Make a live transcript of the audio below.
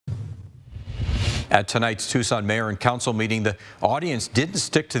At tonight's Tucson Mayor and Council meeting, the audience didn't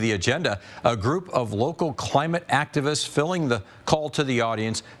stick to the agenda. A group of local climate activists filling the call to the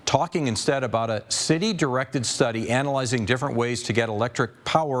audience, talking instead about a city-directed study analyzing different ways to get electric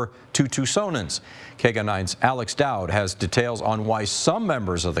power to Tucsonans. KGUN 9's Alex Dowd has details on why some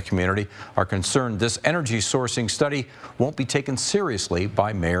members of the community are concerned this energy sourcing study won't be taken seriously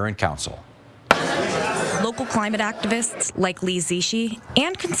by Mayor and Council. Local climate activists like Lee Zishi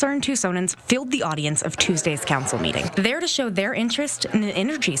and concerned Tucsonans filled the audience of Tuesday's council meeting, there to show their interest in an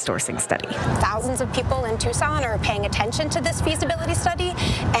energy sourcing study. Thousands of people in Tucson are paying attention to this feasibility study,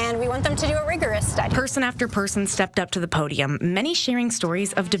 and we want them to do a rigorous study. Person after person stepped up to the podium, many sharing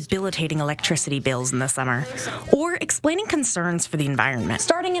stories of debilitating electricity bills in the summer, or explaining concerns for the environment.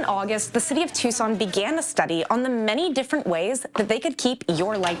 Starting in August, the city of Tucson began a study on the many different ways that they could keep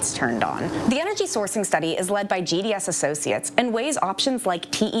your lights turned on. The energy sourcing study is led by GDS Associates and weighs options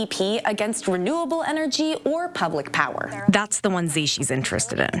like TEP against renewable energy or public power. That's the one Zishi's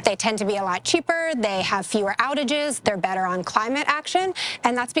interested in. They tend to be a lot cheaper, they have fewer outages, they're better on climate action,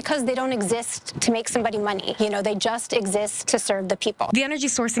 and that's because they don't exist to make somebody money. You know, they just exist to serve the people. The energy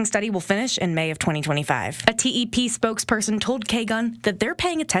sourcing study will finish in May of 2025. A TEP spokesperson told KGUN that they're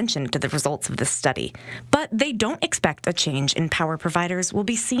paying attention to the results of this study, but they don't expect a change in power providers will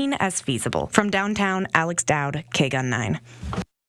be seen as feasible. From downtown, Alex Dowd, KGUN 9.